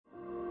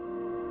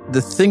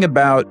The thing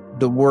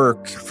about the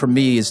work for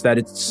me is that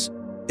it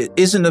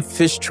isn't a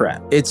fish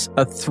trap. It's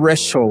a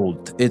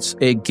threshold. It's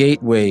a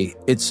gateway.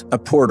 It's a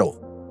portal.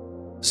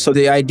 So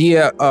the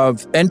idea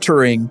of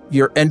entering,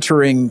 you're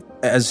entering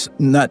as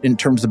not in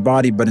terms of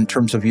body, but in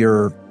terms of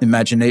your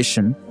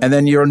imagination. And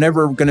then you're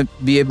never going to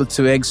be able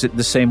to exit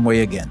the same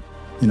way again.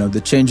 You know, the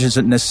change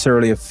isn't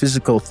necessarily a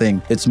physical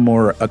thing. It's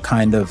more a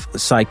kind of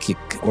psychic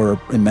or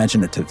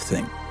imaginative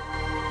thing.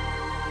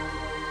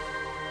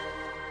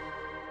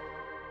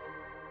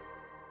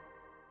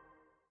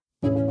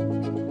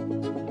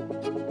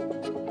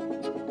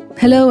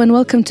 Hello and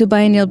welcome to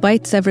Biennial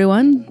Bites,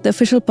 everyone, the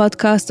official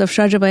podcast of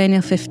Sharjah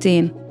Biennial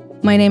 15.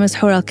 My name is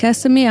Hour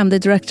Al-Qasimi. I'm the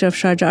director of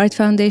Sharjah Art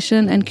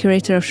Foundation and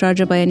curator of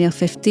Sharjah Biennial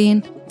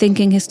 15,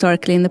 Thinking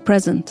Historically in the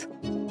Present.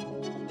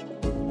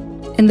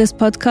 In this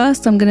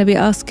podcast, I'm going to be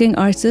asking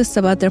artists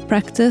about their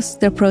practice,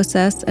 their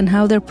process, and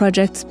how their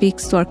project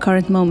speaks to our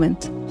current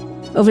moment.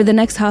 Over the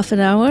next half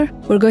an hour,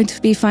 we're going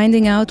to be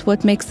finding out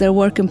what makes their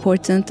work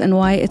important and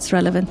why it's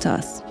relevant to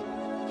us.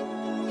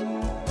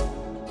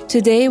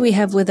 Today, we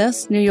have with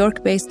us New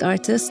York-based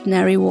artist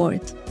Nari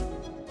Ward.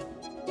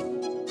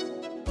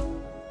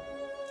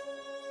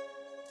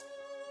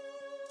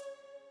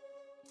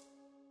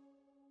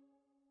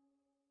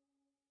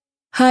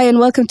 Hi, and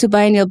welcome to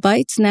Biennial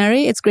Bites,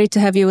 Nari. It's great to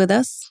have you with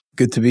us.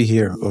 Good to be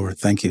here, or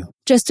thank you.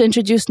 Just to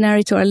introduce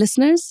Nari to our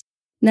listeners,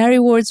 Nari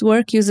Ward's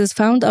work uses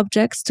found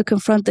objects to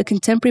confront the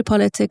contemporary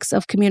politics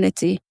of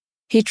community.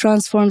 He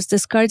transforms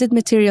discarded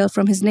material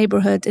from his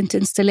neighborhood into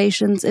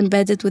installations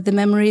embedded with the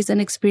memories and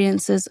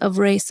experiences of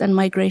race and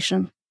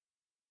migration.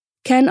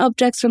 Can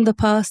objects from the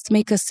past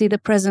make us see the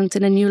present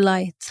in a new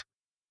light?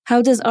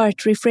 How does art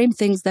reframe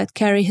things that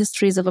carry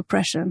histories of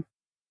oppression?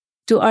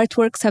 Do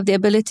artworks have the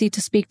ability to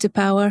speak to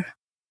power?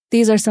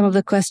 These are some of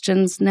the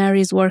questions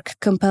Nari's work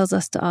compels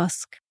us to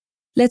ask.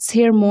 Let's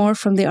hear more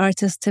from the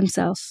artist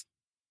himself.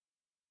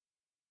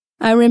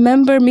 I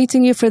remember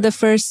meeting you for the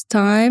first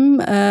time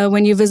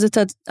when you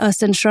visited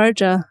us in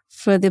Sharjah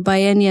for the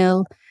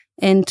biennial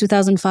in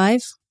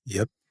 2005.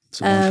 Yep, it's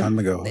a long time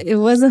ago. It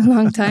was a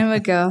long time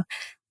ago.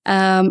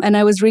 And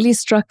I was really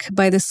struck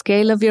by the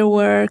scale of your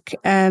work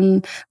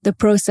and the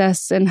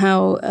process and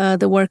how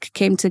the work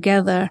came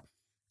together.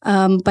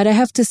 But I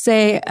have to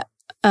say,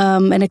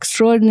 an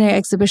extraordinary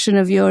exhibition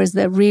of yours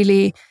that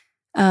really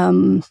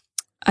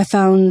I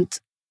found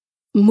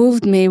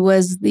moved me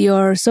was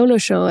your solo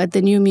show at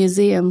the New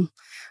Museum,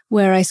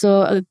 where I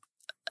saw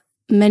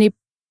many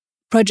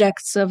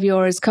projects of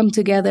yours come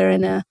together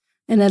in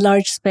a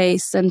large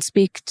space and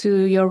speak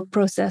to your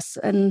process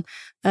and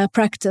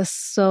practice.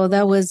 So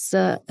that was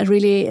a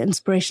really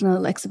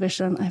inspirational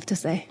exhibition, I have to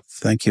say.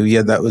 Thank you.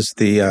 Yeah, that was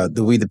the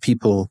We the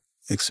People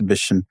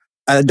exhibition.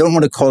 I don't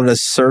want to call it a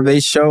survey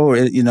show.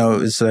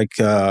 It's like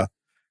a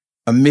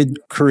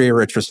mid-career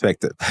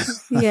retrospective.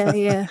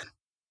 Yeah.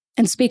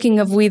 And speaking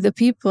of We the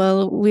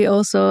People, we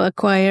also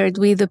acquired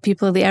We the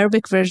People, the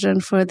Arabic version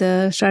for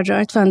the Sharjah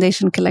Art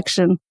Foundation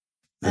collection.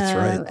 That's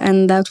right.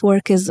 And that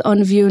work is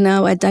on view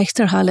now at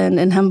Dichterhallen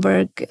in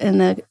Hamburg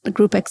in a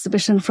group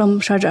exhibition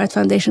from Sharjah Art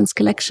Foundation's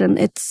collection.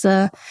 It's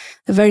a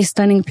very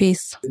stunning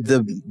piece.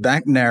 The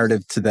back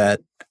narrative to that,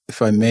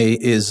 if I may,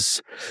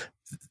 is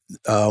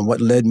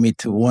what led me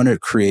to want to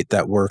create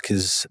that work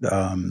is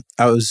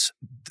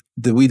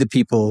the We the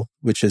People,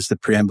 which is the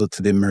preamble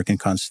to the American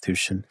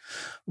Constitution,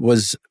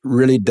 was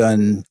really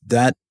done,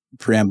 that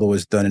preamble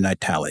was done in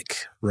italic,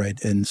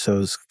 right? And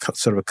so it's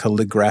sort of a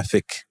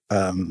calligraphic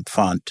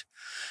font.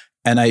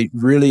 And I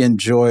really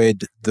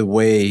enjoyed the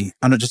way,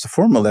 on just a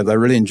formal level, I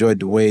really enjoyed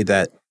the way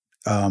that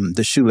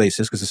the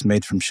shoelaces, because it's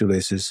made from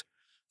shoelaces,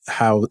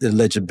 how the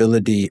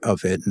legibility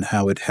of it and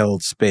how it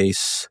held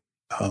space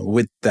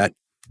with that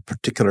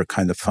particular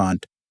kind of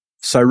font.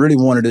 So I really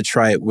wanted to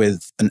try it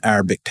with an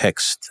Arabic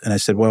text. And I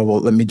said, well,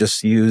 let me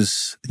just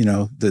use,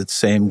 the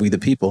same We the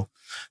People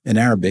in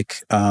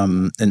Arabic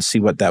and see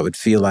what that would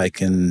feel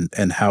like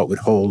and how it would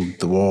hold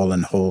the wall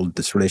and hold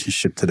this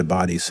relationship to the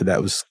body. So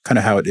that was kind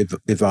of how it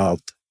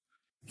evolved.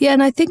 Yeah,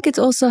 and I think it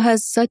also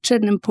has such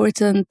an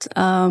important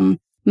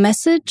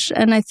message.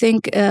 And I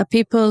think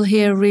people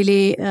here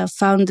really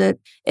found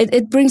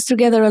it brings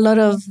together a lot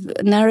of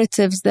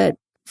narratives that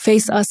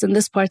face us in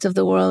this part of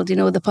the world,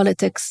 the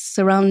politics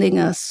surrounding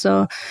us.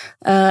 So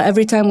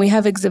every time we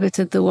have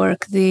exhibited the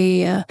work,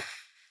 the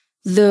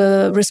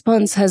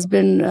response has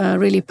been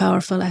really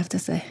powerful, I have to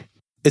say.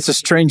 It's a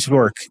strange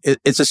work.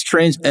 It's a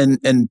strange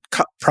and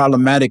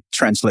problematic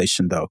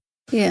translation, though.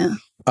 Yeah.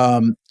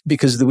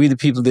 Because the We the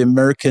People, the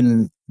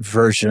American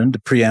version, the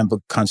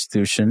preamble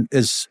Constitution,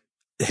 is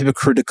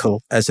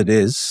hypocritical as it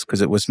is,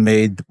 because it was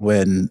made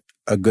when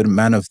a good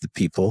amount of the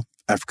people,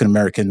 African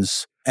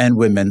Americans and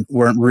women,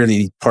 weren't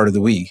really part of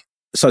the we.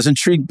 So I was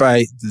intrigued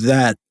by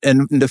that.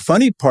 And the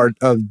funny part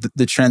of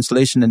the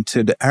translation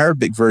into the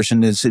Arabic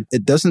version is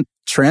it doesn't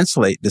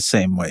translate the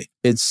same way.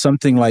 It's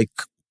something like,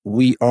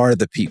 we are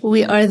the people.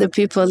 We are the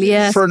people,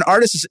 yes. For an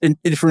artist,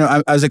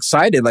 I was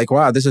excited, like,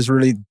 wow, this is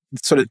really,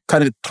 sort of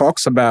kind of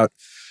talks about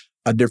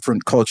a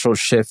different cultural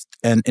shift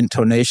and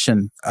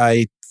intonation.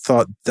 I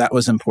thought that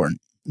was important.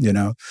 you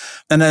know?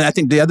 And then I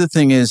think the other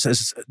thing is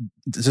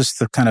just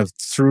the kind of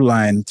through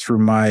line through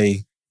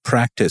my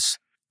practice.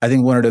 I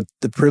think one of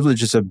the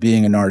privileges of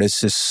being an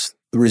artist is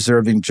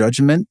reserving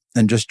judgment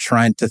and just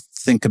trying to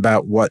think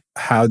about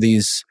how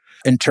these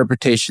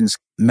interpretations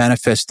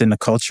manifest in the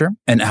culture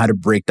and how to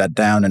break that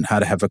down and how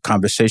to have a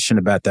conversation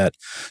about that.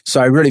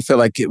 So I really feel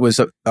like it was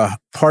a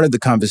part of the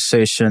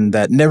conversation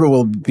that never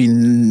will be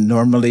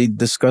normally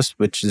discussed,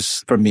 which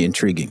is for me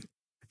intriguing.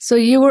 So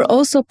you were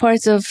also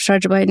part of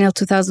Sharjah Biennial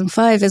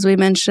 2005, as we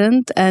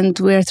mentioned, and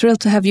we're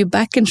thrilled to have you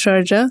back in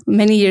Sharjah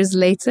many years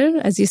later.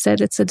 As you said,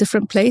 it's a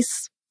different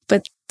place,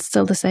 but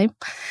still the same.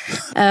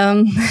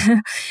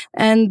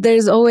 And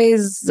there's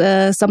always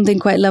something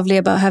quite lovely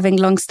about having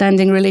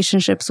long-standing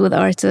relationships with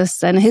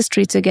artists and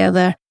history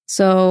together.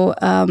 So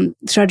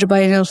Sharjah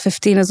Biennial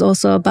 15 is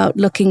also about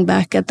looking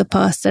back at the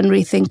past and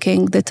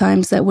rethinking the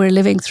times that we're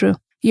living through.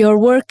 Your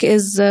work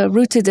is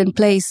rooted in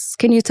place.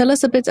 Can you tell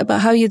us a bit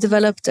about how you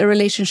developed a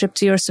relationship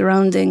to your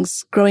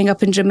surroundings, growing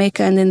up in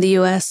Jamaica and in the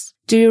US?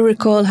 Do you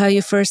recall how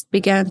you first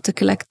began to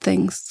collect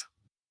things?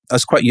 I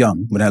was quite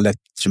young when I left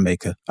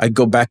Jamaica. I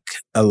go back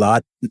a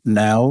lot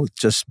now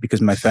just because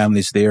my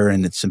family's there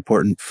and it's an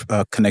important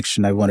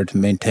connection I wanted to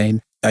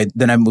maintain.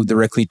 Then I moved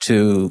directly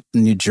to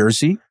New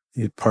Jersey,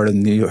 part of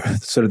New York,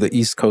 sort of the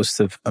East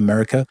Coast of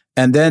America.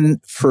 And then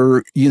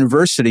for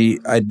university,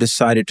 I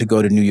decided to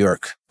go to New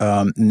York,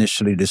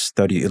 initially to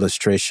study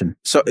illustration.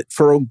 So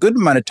for a good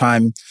amount of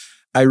time,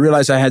 I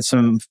realized I had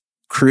some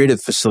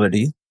creative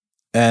facility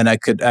and I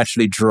could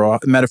actually draw.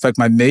 As a matter of fact,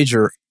 my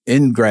major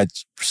in grad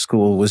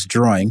school was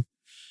drawing.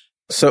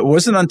 So it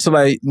wasn't until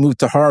I moved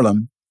to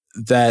Harlem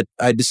that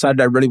I decided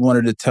I really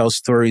wanted to tell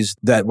stories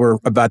that were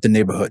about the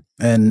neighborhood,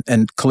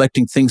 and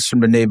collecting things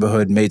from the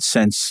neighborhood made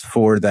sense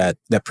for that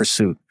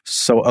pursuit.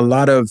 So a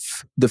lot of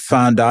the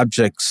found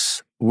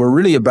objects were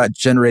really about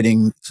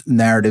generating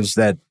narratives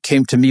that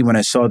came to me when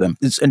I saw them.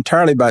 It's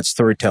entirely about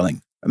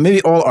storytelling.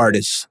 Maybe all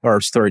artists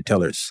are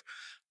storytellers.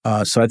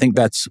 So I think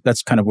that's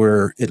kind of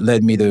where it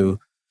led me to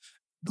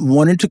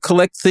wanting to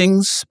collect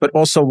things, but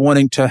also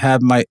wanting to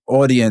have my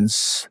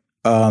audience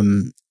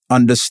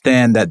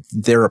understand that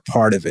they're a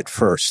part of it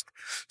first.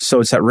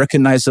 So it's that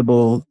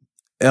recognizable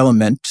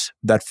element,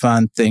 that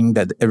fun thing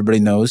that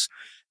everybody knows.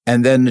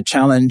 And then the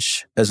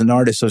challenge as an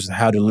artist was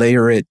how to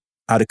layer it,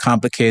 how to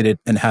complicate it,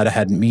 and how to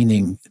add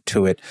meaning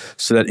to it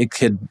so that it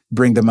could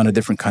bring them on a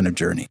different kind of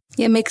journey.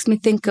 Yeah, it makes me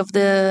think of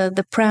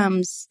the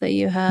prams that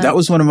you had. That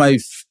was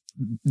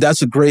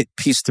that's a great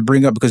piece to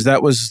bring up because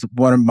that was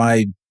one of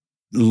my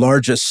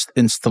largest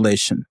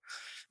installation.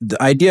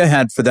 The idea I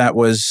had for that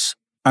was,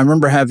 I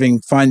remember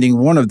finding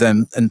one of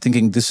them and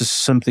thinking this is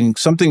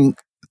something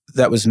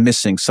that was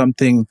missing,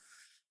 something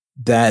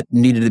that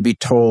needed to be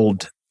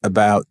told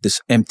about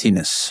this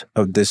emptiness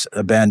of this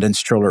abandoned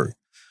stroller.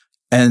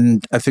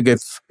 And I figured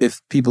if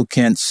people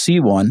can't see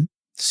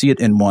it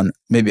in one,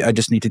 maybe I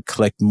just need to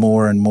collect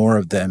more and more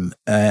of them.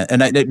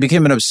 And it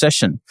became an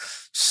obsession.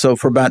 So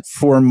for about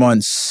 4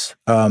 months,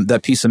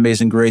 that piece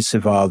Amazing Grace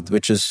evolved,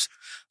 which is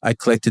I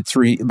collected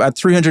about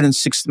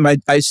 360.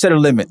 I set a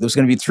limit. There was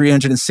going to be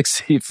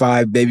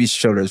 365 baby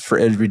strollers for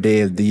every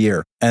day of the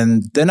year.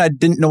 And then I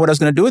didn't know what I was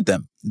going to do with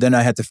them. Then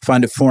I had to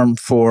find a form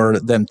for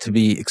them to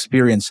be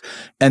experienced.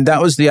 And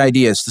that was the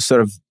idea, is to sort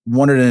of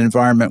wanted an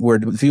environment where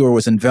the viewer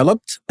was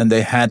enveloped and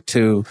they had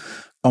to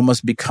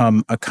almost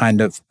become a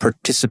kind of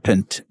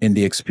participant in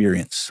the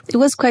experience. It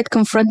was quite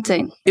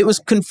confronting. It was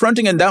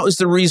confronting, and that was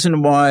the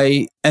reason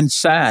why, and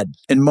sad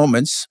in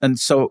moments. And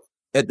so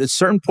at a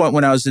certain point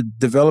when I was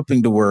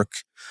developing the work,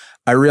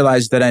 I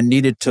realized that I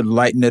needed to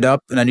lighten it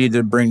up and I needed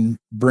to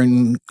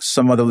bring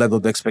some other level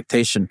of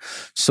expectation.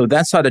 So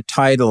that's how the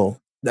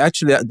title,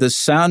 actually the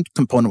sound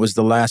component was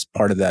the last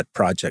part of that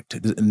project.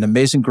 And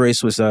Amazing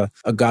Grace was a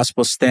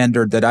gospel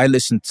standard that I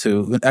listened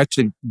to,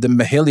 actually the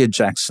Mahalia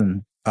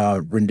Jackson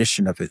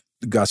rendition of it,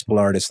 the gospel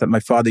artist that my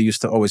father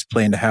used to always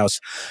play in the house.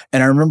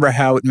 And I remember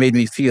how it made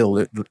me feel.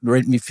 It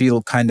made me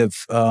feel kind of,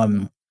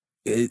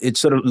 it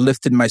sort of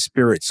lifted my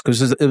spirits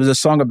because it was a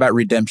song about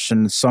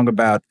redemption, a song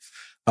about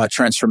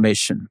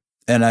transformation.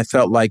 And I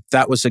felt like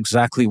that was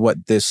exactly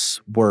what this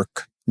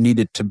work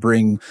needed to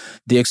bring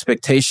the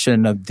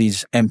expectation of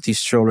these empty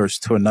strollers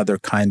to another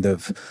kind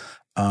of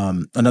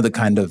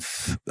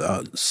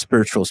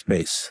spiritual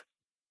space.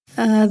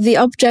 The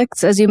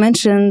objects, as you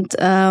mentioned,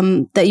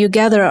 that you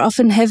gather are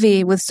often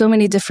heavy with so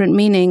many different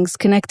meanings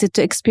connected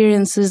to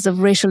experiences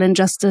of racial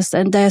injustice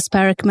and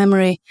diasporic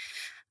memory.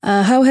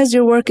 How has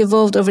your work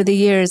evolved over the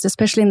years,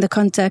 especially in the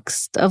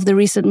context of the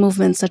recent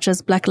movements such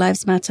as Black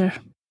Lives Matter?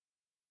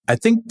 I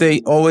think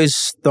the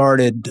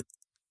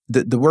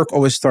work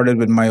always started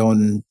with my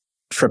own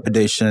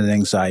trepidation and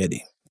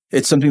anxiety.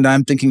 It's something that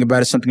I'm thinking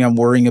about. It's something I'm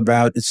worrying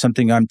about. It's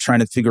something I'm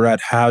trying to figure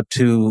out how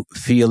to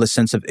feel a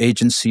sense of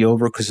agency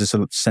over, because there's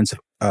a sense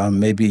of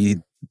maybe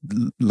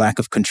lack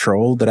of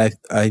control that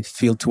I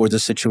feel towards a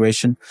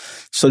situation.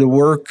 So the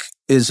work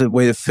is a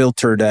way to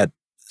filter that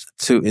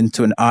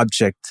into an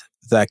object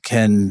that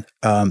can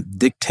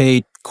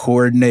dictate,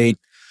 coordinate,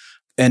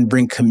 and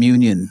bring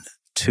communion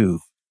to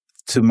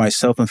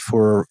myself and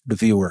for the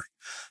viewer.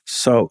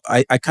 So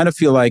I kind of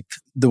feel like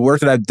the work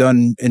that I've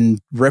done in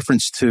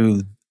reference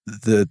to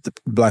the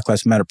Black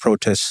Lives Matter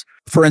protests,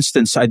 for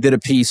instance, I did a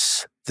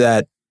piece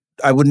that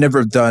I would never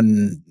have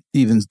done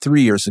even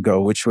 3 years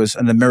ago, which was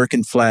an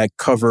American flag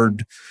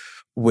covered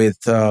with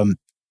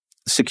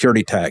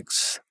security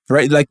tags,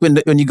 right? Like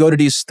when you go to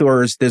these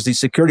stores, there's these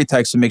security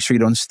tags to make sure you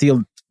don't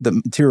steal the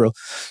material.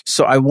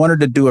 So I wanted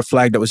to do a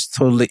flag that was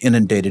totally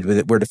inundated with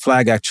it, where the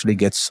flag actually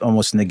gets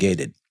almost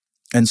negated.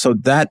 And so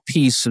that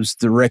piece was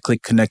directly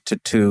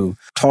connected to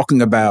talking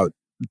about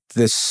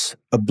this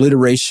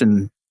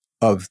obliteration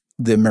of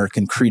the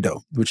American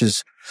credo, which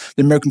is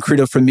the American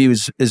credo for me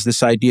is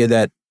this idea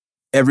that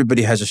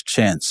everybody has a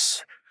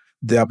chance,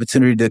 the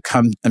opportunity to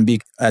come and be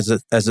as a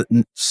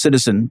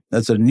citizen,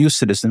 as a new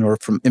citizen, or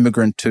from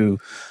immigrant to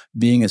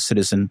being a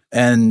citizen,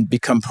 and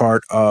become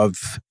part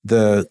of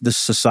the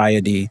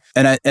society.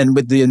 And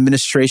with the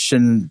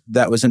administration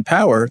that was in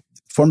power,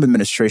 former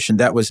administration,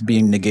 that was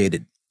being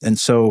negated. And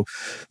so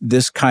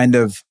this kind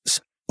of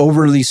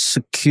overly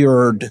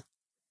secured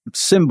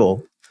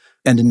symbol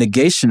and the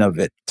negation of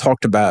it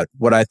talked about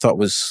what I thought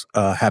was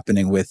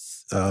happening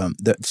with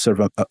the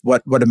sort of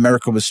what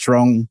America was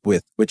strong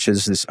with, which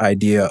is this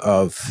idea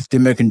of the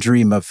American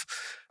dream of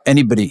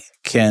anybody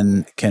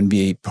can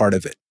be part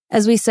of it.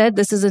 As we said,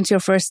 this isn't your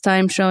first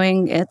time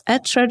showing it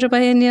at Sharjah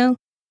Biennial.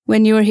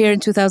 When you were here in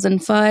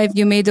 2005,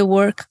 you made a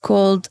work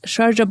called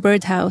Sharjah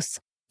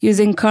Birdhouse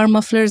using car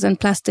mufflers and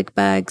plastic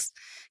bags.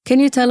 Can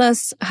you tell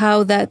us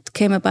how that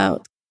came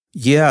about?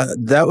 Yeah,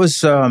 that was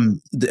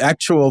the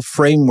actual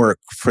framework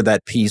for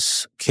that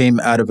piece came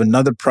out of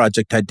another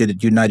project I did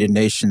at United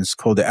Nations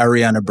called the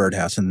Ariana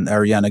Birdhouse. And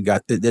Ariana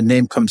the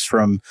name comes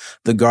from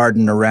the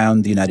garden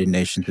around the United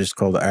Nations, which is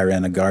called the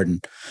Ariana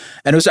Garden.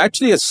 And it was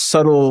actually a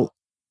subtle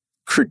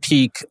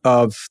critique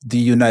of the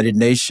United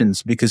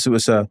Nations because it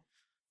was a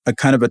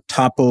kind of a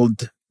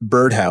toppled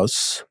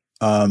birdhouse,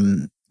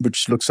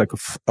 which looks like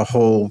a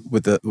hole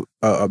with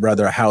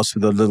rather a house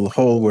with a little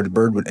hole where the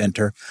bird would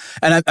enter.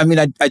 And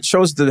I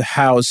chose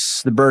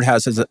the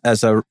birdhouse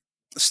as a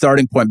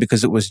starting point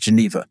because it was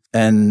Geneva.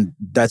 And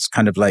that's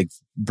kind of like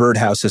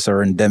birdhouses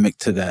are endemic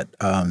to that,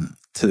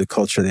 to the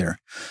culture there.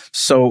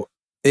 So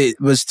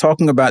it was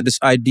talking about this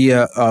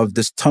idea of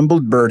this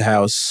tumbled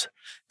birdhouse.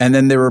 And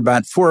then there were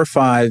about 4 or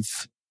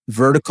 5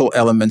 vertical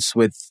elements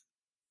with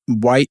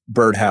white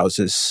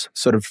birdhouses,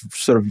 sort of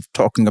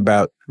talking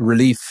about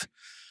relief.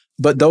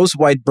 But those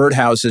white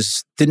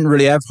birdhouses didn't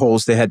really have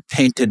holes. They had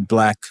painted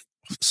black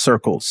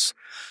circles.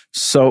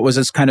 So it was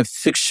this kind of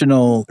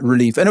fictional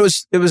relief. And it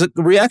was a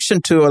reaction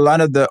to a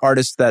lot of the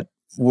artists that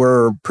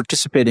were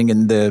participating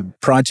in the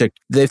project.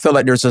 They felt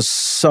like there's a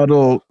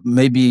subtle,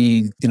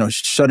 maybe,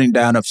 shutting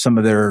down of some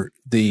of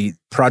the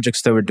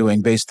projects they were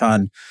doing based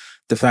on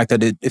the fact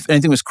that if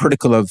anything was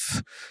critical of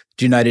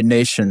the United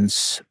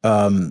Nations,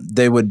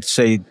 they would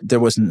say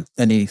there wasn't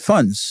any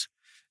funds.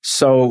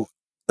 So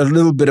a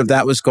little bit of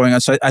that was going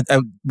on. So I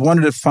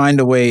wanted to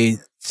find a way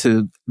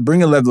to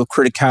bring a level of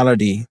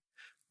criticality,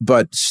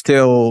 but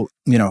still,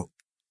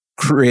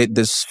 create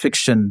this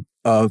fiction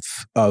of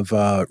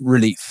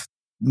relief.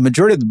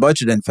 Majority of the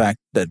budget, in fact,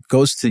 that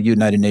goes to the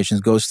United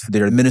Nations goes to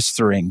their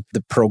administering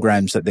the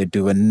programs that they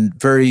do, and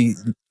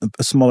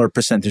a smaller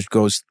percentage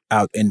goes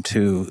out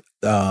into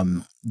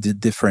the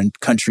different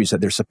countries that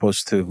they're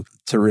supposed to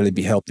really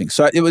be helping.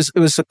 So it was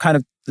a kind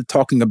of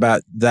talking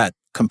about that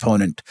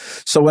component.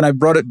 So when I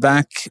brought it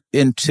back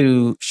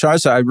into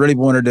Sharjah, I really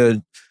wanted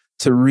to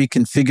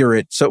reconfigure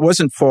it. So it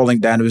wasn't falling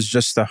down. It was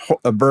just a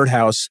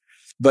birdhouse.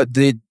 But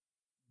the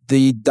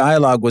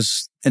dialogue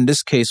was, in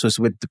this case, was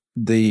with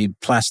the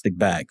plastic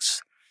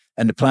bags.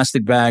 And the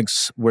plastic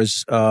bags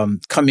was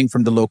coming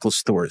from the local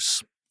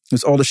stores. It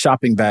was all the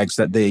shopping bags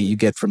that you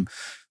get from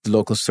the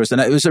local stores.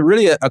 And it was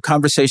really a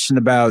conversation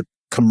about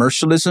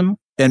commercialism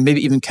and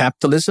maybe even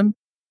capitalism.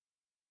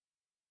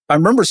 I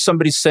remember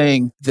somebody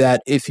saying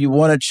that if you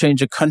want to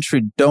change a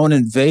country, don't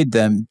invade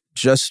them,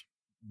 just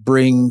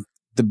bring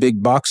the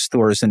big box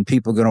stores and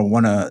people are going to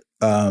want to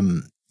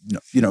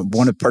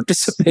want to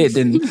participate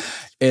in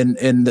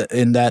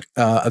that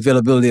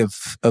availability of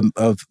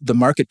the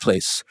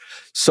marketplace.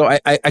 So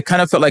I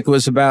kind of felt like it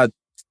was about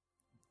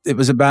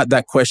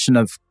that question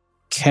of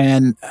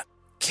can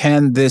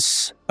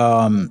these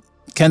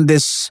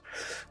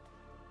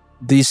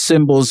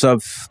symbols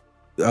of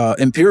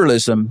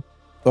imperialism,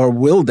 or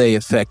will they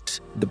affect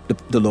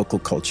the local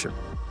culture?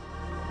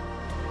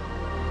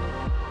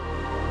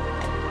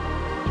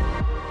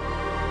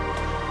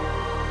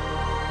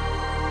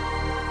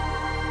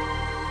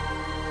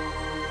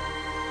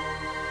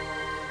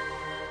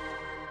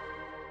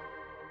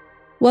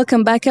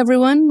 Welcome back,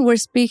 everyone. We're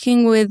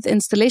speaking with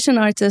installation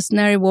artist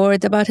Nari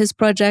Ward about his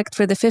project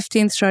for the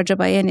 15th Sharjah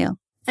Biennial.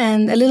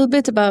 And a little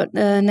bit about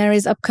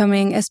Nari's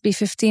upcoming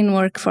SB15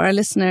 work for our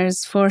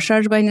listeners. For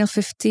Sharjah Biennial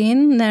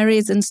 15, Nari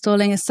is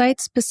installing a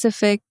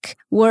site-specific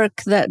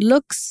work that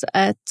looks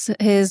at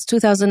his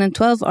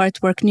 2012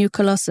 artwork, New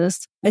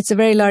Colossus. It's a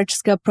very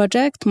large-scale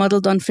project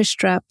modeled on fish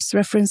traps,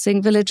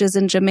 referencing villages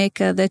in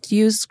Jamaica that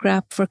use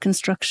scrap for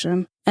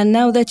construction. And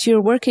now that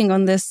you're working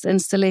on this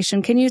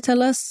installation, can you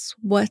tell us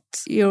what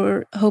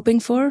you're hoping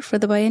for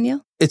the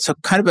biennial? It's a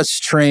kind of a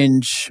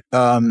strange,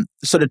 the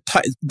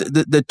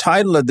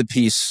title of the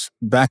piece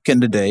back in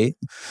the day,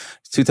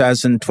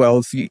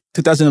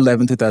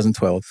 2011,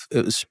 2012,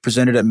 it was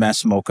presented at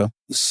Massimoka.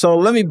 So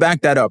let me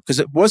back that up,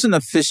 because it wasn't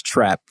a fish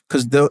trap,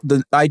 because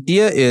the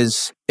idea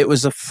is it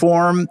was a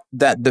form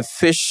that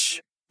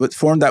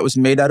that was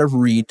made out of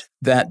reed,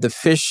 that the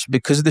fish,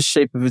 because of the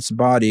shape of its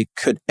body,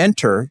 could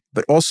enter,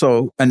 but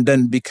also, and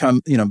then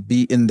become,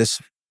 be in this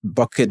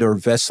bucket or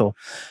vessel.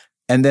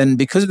 And then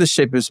because of the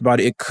shape of its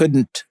body, it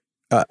couldn't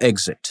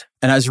exit.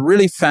 And I was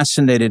really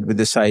fascinated with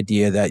this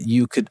idea that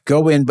you could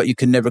go in, but you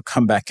could never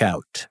come back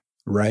out,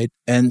 right?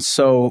 And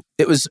so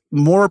it was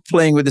more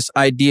playing with this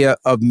idea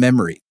of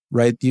memory,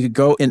 right? You could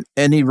go in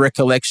any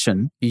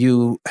recollection,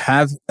 you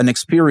have an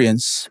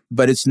experience,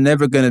 but it's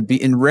never going to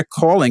be, in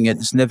recalling it,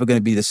 it's never going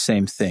to be the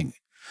same thing.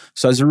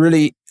 So I was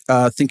really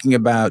thinking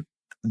about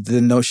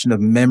the notion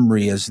of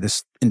memory as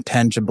this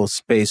intangible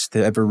space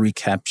to ever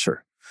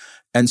recapture.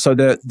 And so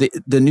the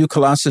New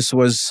Colossus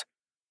was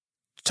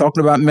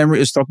talking about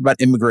memory, is talking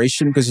about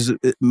immigration, because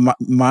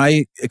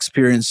my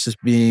experience as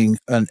being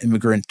an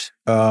immigrant,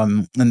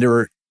 and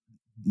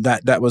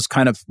that was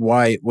kind of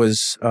why it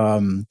was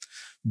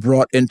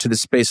brought into the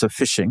space of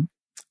fishing,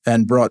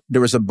 and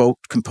there was a boat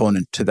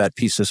component to that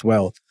piece as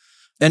well.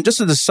 And just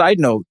as a side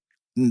note,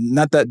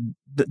 not that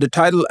the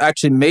title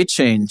actually may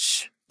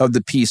change of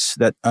the piece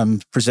that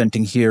I'm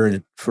presenting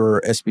here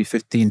for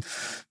SB15,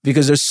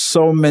 because there's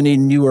so many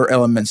newer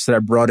elements that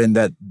are brought in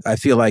that I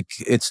feel like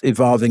it's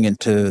evolving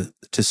into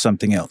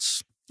something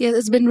else. Yeah,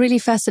 it's been really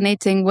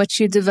fascinating what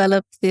you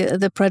developed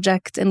the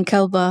project in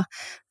Kelba,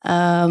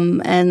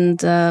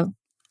 and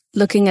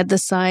looking at the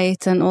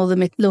site and all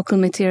the local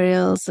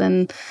materials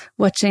and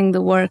watching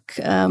the work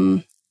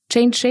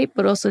change shape,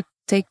 but also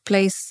take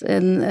place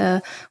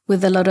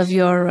with a lot of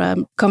your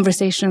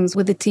conversations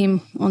with the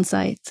team on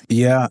site.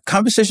 Yeah,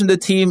 conversation with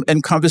the team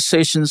and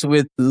conversations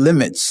with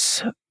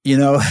limits,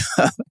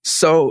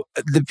 So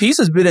the piece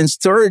has been in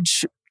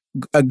storage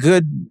a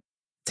good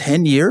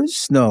 10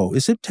 years? No,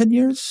 is it 10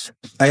 years?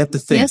 I have to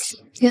think.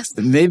 Yes.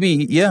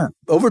 Maybe, yeah,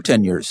 over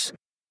 10 years.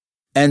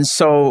 And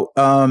so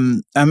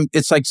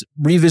it's like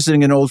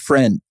revisiting an old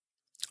friend.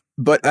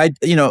 But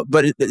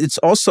it's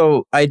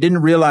also, I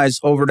didn't realize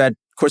over that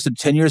course of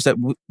 10 years that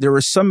there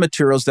were some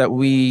materials that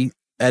we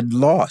had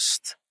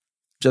lost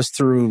just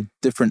through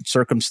different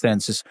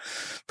circumstances,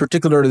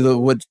 particularly the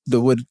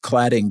wood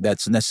cladding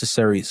that's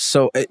necessary.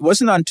 So it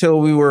wasn't until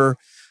we were,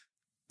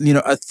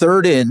 a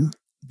third in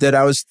that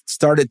I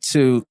started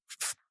to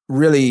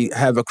really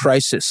have a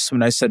crisis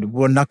when I said,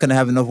 we're not going to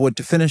have enough wood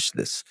to finish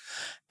this.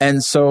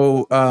 And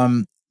so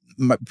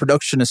my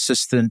production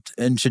assistant,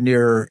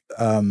 Engineer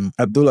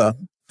Abdullah,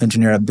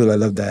 I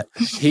love that.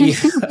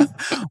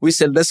 We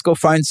said, let's go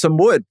find some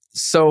wood.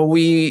 So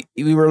we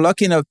were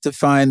lucky enough to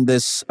find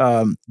this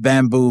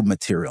bamboo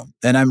material.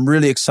 And I'm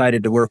really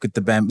excited to work with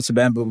the bamboo. It's a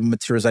bamboo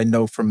materials I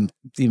know from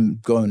even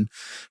going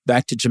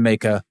back to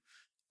Jamaica.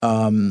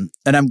 And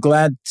I'm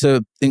glad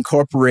to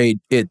incorporate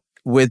it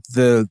with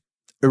the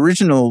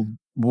original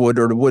wood,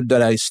 or the wood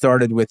that I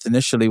started with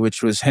initially,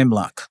 which was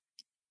hemlock.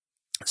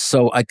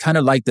 So I kind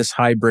of like this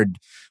hybrid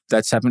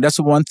that's happening. That's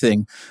one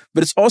thing.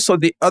 But it's also,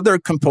 the other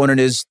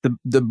component is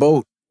the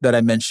boat that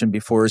I mentioned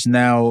before is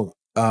now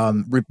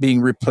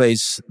being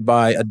replaced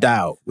by a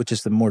dhow, which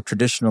is the more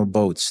traditional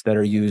boats that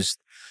are used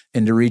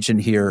in the region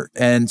here.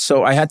 And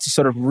so I had to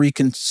sort of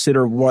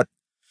reconsider what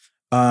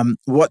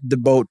the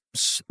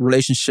boat's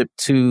relationship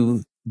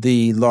to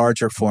the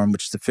larger form,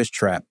 which is the fish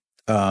trap,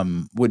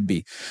 would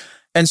be.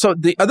 And so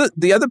the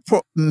other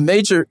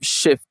major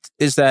shift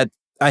is that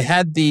I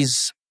had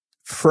these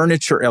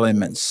furniture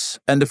elements,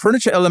 and the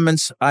furniture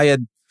elements I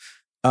had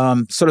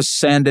sort of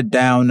sanded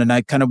down, and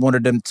I kind of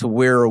wanted them to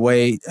wear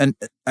away. And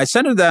I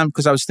sanded them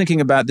because I was thinking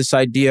about this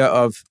idea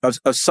of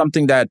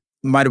something that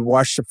might have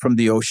washed up from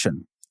the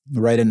ocean,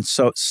 right? And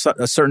so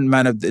a certain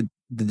amount of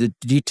the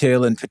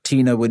detail and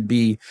patina would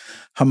be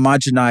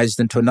homogenized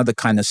into another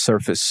kind of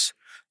surface.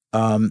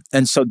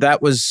 And so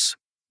that was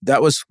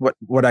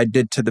what I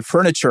did to the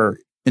furniture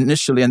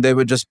initially, and they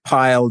were just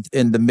piled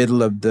in the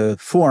middle of the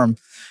form.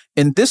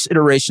 In this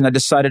iteration, I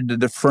decided that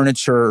the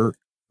furniture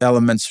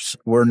elements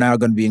were now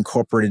going to be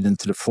incorporated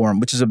into the form,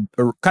 which is a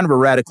kind of a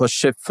radical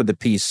shift for the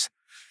piece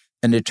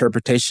and the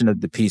interpretation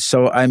of the piece.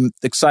 So I'm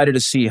excited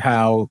to see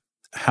how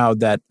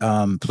that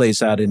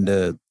plays out in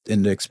the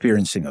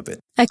experiencing of it.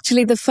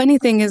 Actually, the funny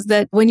thing is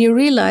that when you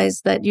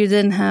realized that you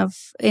didn't have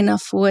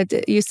enough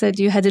wood, you said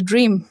you had a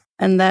dream,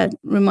 and that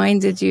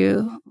reminded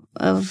you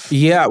of...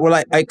 Yeah,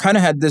 well, I kind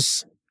of had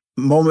this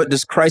moment,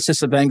 this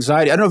crisis of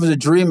anxiety. I don't know if it was a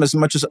dream as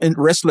much as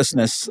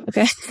restlessness.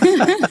 Okay.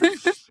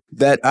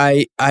 that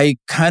I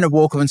kind of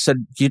woke up and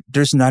said,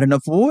 there's not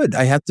enough wood.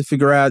 I have to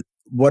figure out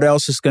what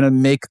else is going to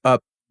make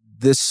up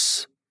the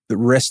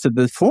rest of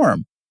the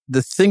form.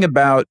 The thing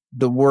about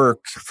the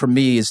work for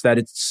me is that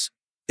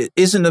it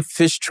isn't a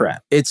fish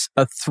trap. It's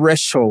a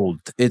threshold.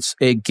 It's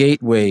a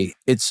gateway.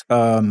 It's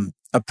a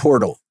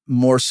portal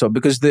more so,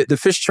 because the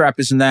fish trap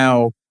is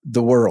now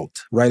the world,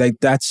 right? Like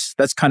that's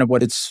kind of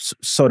what it's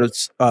sort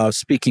of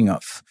speaking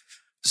of.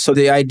 So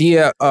the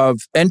idea of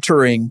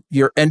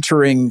you're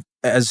entering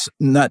as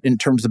not in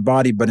terms of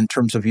body, but in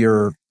terms of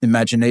your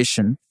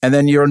imagination. And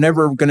then you're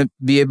never going to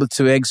be able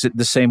to exit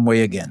the same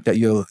way again. That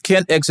you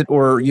can't exit,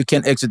 or you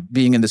can't exit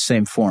being in the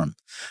same form.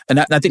 And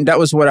I think that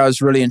was what I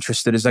was really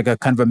interested in, is like a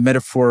kind of a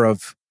metaphor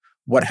of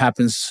what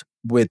happens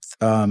with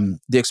the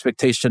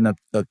expectation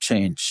of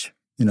change.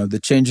 The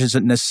change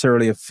isn't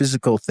necessarily a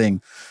physical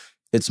thing.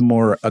 It's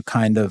more a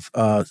kind of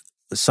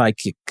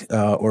psychic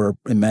or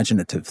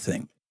imaginative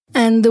thing.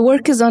 And the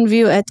work is on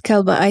view at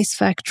Kalba Ice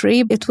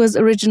Factory. It was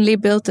originally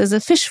built as a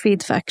fish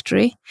feed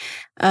factory,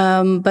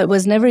 but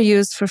was never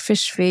used for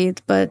fish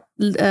feed. But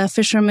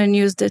fishermen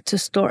used it to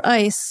store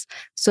ice.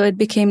 So it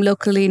became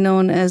locally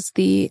known as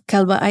the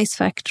Kalba Ice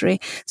Factory.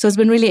 So it's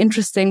been really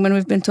interesting when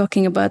we've been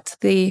talking about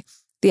the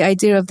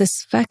idea of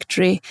this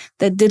factory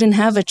that didn't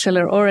have a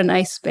chiller or an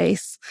ice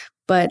space,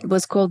 but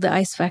was called the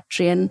Ice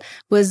Factory, and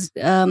was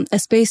a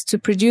space to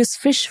produce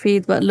fish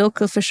feed, but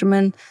local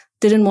fishermen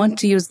didn't want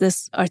to use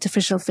this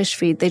artificial fish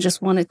feed. They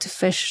just wanted to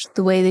fish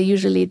the way they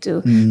usually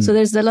do. Mm. So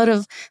there's a lot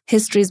of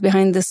histories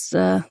behind this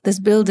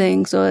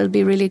building. So it'll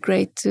be really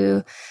great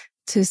to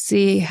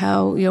see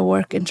how your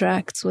work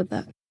interacts with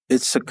that.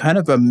 It's a kind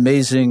of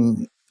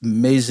amazing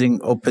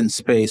open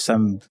space.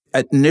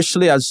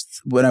 Initially,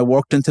 when I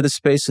walked into the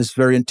space, it's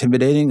very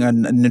intimidating.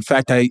 And in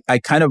fact, I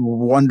kind of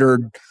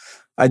wondered,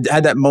 I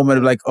had that moment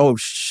of like, oh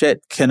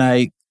shit,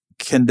 can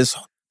this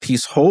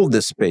piece hold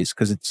this space?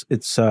 Because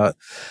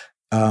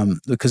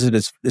because it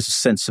is a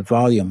sense of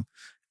volume.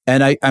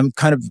 And I'm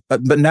kind of,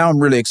 but now I'm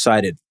really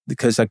excited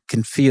because I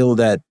can feel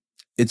that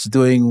it's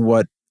doing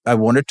what I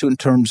want it to in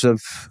terms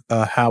of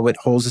how it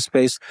holds the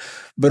space,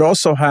 but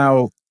also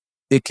how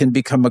it can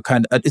become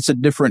it's a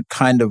different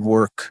kind of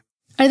work.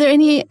 Are there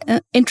any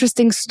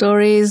interesting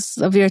stories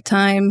of your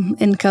time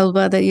in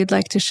Kalba that you'd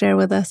like to share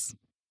with us?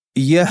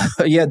 Yeah,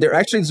 there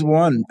actually is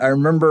one. I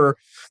remember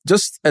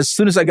just as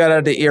soon as I got out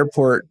of the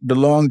airport, the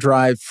long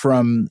drive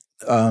from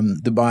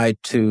Dubai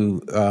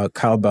to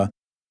Kalba,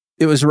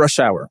 it was rush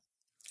hour.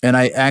 And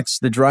I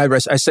asked the driver,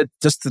 I said,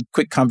 just a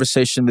quick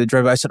conversation with the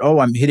driver. I said, oh,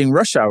 I'm hitting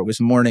rush hour. It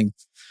was morning.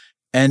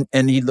 And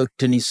he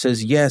looked and he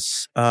says,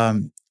 yes,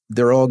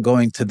 they're all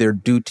going to their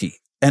duty.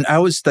 And I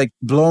was like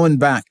blown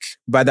back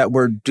by that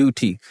word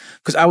duty,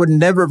 because I would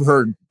never have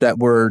heard that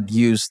word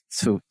used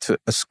to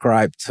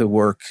ascribe to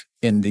work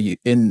in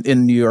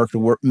New York,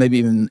 or maybe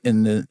even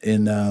in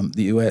the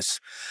US.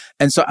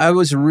 And so I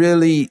was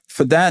really,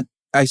 for that,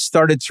 I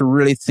started to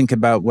really think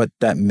about what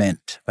that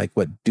meant, like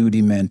what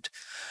duty meant.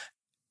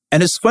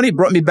 And it's funny, it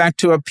brought me back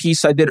to a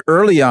piece I did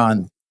early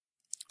on,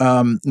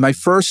 my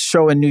first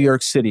show in New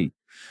York City.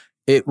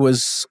 It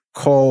was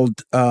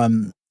called,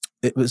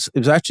 it was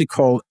actually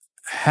called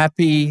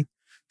Happy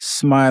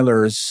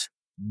Smilers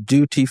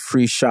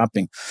Duty-Free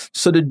Shopping.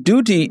 So the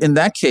duty in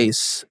that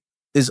case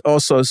is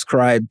also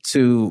ascribed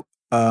to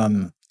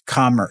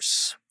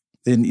commerce.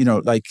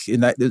 And, like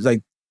in that, it's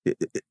like,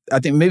 I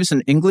think maybe it's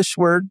an English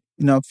word,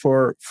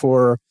 for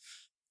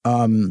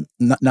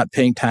not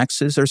paying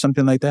taxes or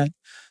something like that.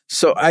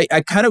 So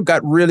I kind of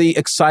got really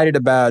excited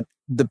about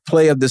the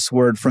play of this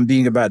word from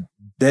being about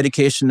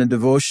dedication and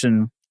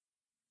devotion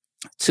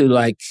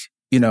to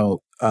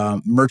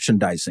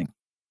merchandising.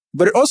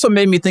 But it also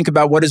made me think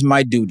about what is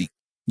my duty,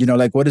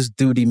 like what does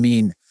duty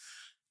mean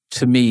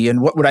to me,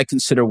 and what would I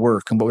consider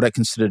work and what would I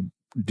consider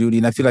duty?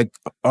 And I feel like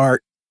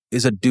art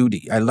is a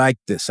duty. I like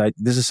this.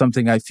 This is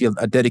something I feel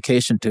a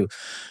dedication to.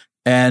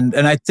 And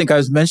I think I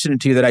was mentioning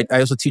to you that I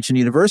also teach in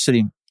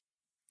university.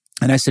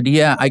 And I said,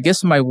 yeah, I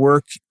guess my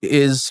work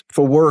is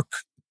for work.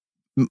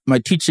 My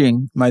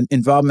teaching, my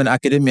involvement in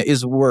academia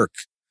is work.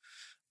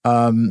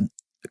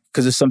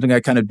 Because it's something I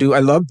kind of do. I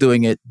love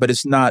doing it, but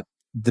it's not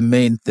the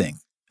main thing.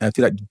 I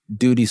feel like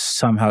duty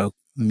somehow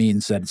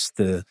means that it's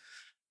the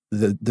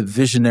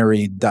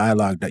visionary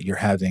dialogue that you're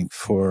having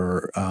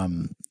for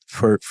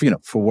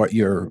what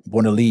you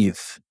want to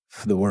leave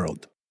for the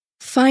world.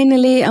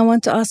 Finally, I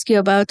want to ask you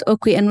about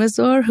Okwi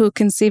Enwezor, who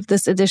conceived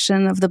this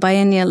edition of the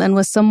biennial and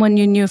was someone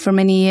you knew for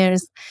many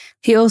years.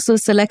 He also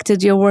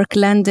selected your work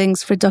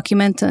Landings for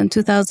Documenta in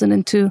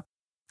 2002.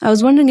 I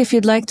was wondering if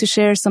you'd like to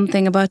share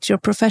something about your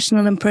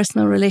professional and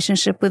personal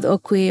relationship with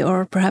Okwi,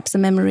 or perhaps a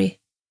memory.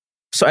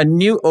 So I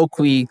knew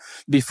Okwi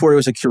before he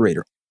was a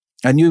curator.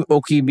 I knew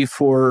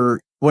Okwi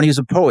when he was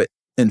a poet,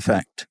 in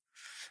fact.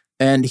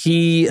 And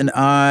he and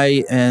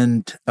I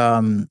and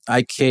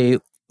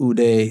Ike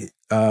Ude,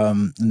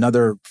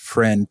 another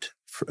friend,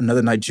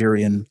 another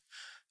Nigerian,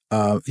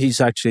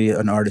 he's actually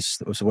an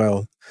artist as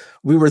well.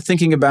 We were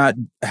thinking about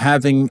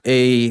having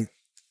a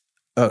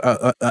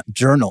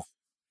journal,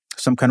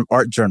 some kind of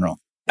art journal.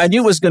 I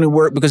knew it was going to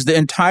work because the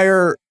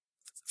entire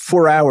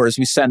 4 hours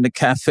we sat in the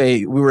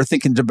cafe. We were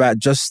thinking about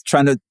just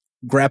trying to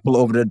grapple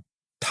over the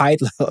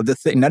title of the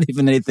thing, not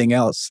even anything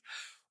else,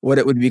 what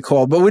it would be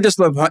called. But we just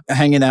loved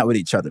hanging out with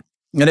each other.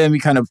 And then we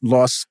kind of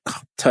lost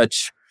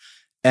touch.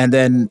 And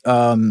then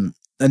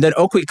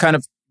Okwe kind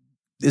of,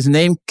 his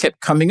name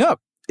kept coming up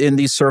in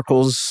these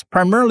circles,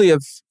 primarily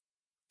of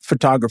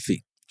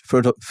photography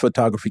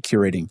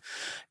curating.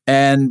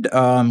 And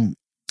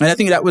I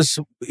think that was,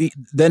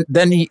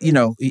 then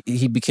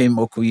he became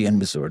Okwe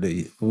and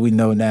Misor, who we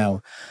know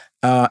now.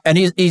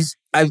 And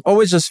I've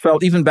always just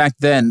felt, even back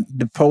then,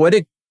 the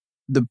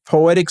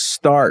poetic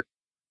start,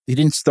 he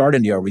didn't start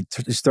in the art,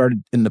 he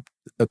started in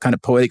the kind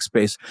of poetic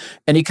space.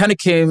 And he kind of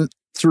came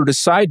through the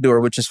side door,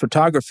 which is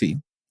photography.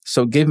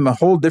 So it gave him a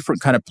whole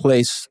different kind of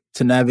place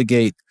to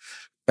navigate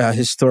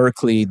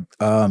historically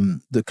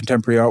the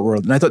contemporary art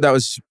world. And I thought that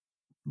was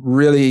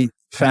really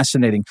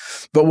fascinating.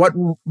 But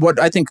what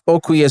I think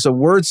Okwe as a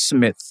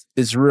wordsmith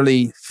is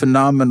really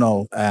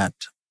phenomenal at,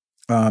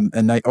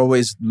 and I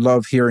always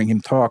love hearing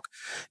him talk,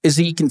 is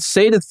he can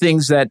say the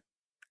things that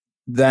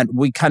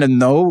we kind of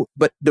know,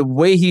 but the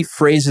way he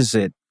phrases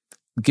it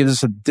gives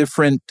us a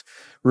different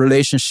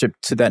relationship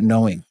to that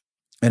knowing.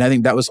 And I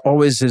think that was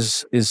always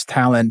his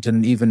talent,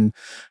 and even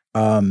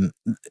the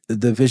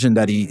vision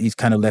that he's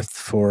kind of left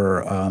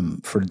for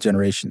the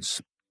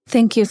generations.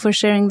 Thank you for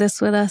sharing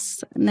this with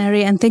us,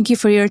 Nari, and thank you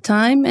for your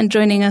time and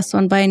joining us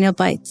on Biennial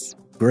Bites.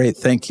 Great,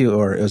 thank you,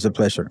 Or. It was a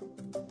pleasure.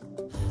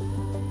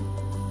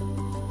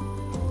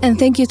 And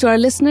thank you to our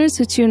listeners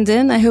who tuned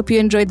in. I hope you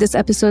enjoyed this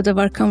episode of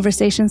our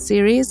conversation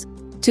series.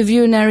 To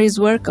view Nari's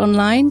work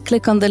online,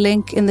 click on the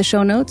link in the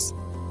show notes.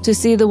 To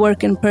see the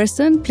work in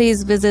person,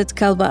 please visit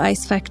Kalba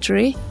Ice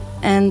Factory,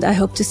 and I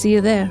hope to see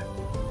you there.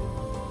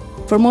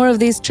 For more of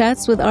these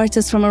chats with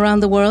artists from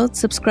around the world,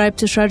 subscribe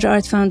to Sharjah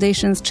Art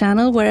Foundation's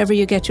channel wherever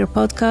you get your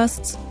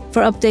podcasts.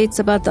 For updates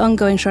about the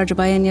ongoing Sharjah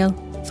Biennial,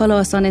 follow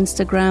us on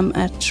Instagram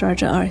at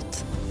Sharjah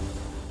Art.